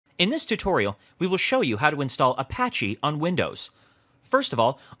In this tutorial, we will show you how to install Apache on Windows. First of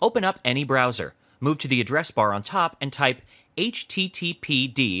all, open up any browser, move to the address bar on top and type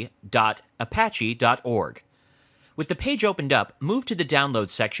httpd.apache.org. With the page opened up, move to the Download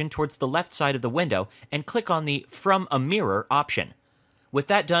section towards the left side of the window and click on the From a Mirror option. With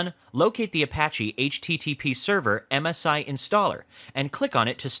that done, locate the Apache HTTP Server MSI installer and click on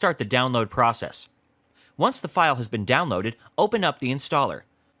it to start the download process. Once the file has been downloaded, open up the installer.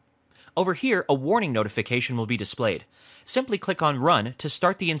 Over here, a warning notification will be displayed. Simply click on Run to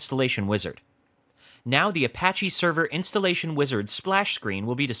start the installation wizard. Now the Apache Server Installation Wizard splash screen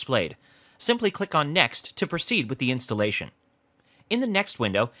will be displayed. Simply click on Next to proceed with the installation. In the next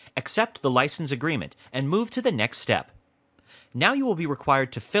window, accept the license agreement and move to the next step. Now you will be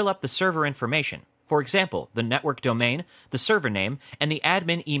required to fill up the server information, for example, the network domain, the server name, and the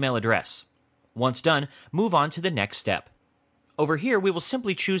admin email address. Once done, move on to the next step. Over here, we will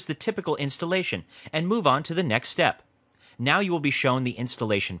simply choose the typical installation and move on to the next step. Now you will be shown the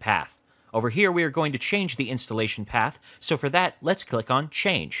installation path. Over here, we are going to change the installation path, so for that, let's click on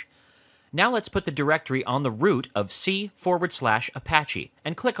Change. Now let's put the directory on the root of C/Apache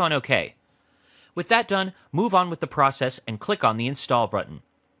and click on OK. With that done, move on with the process and click on the Install button.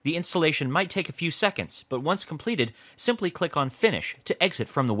 The installation might take a few seconds, but once completed, simply click on Finish to exit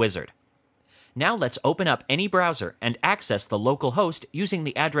from the wizard. Now let's open up any browser and access the local host using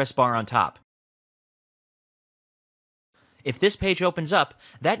the address bar on top. If this page opens up,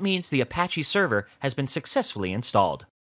 that means the Apache server has been successfully installed.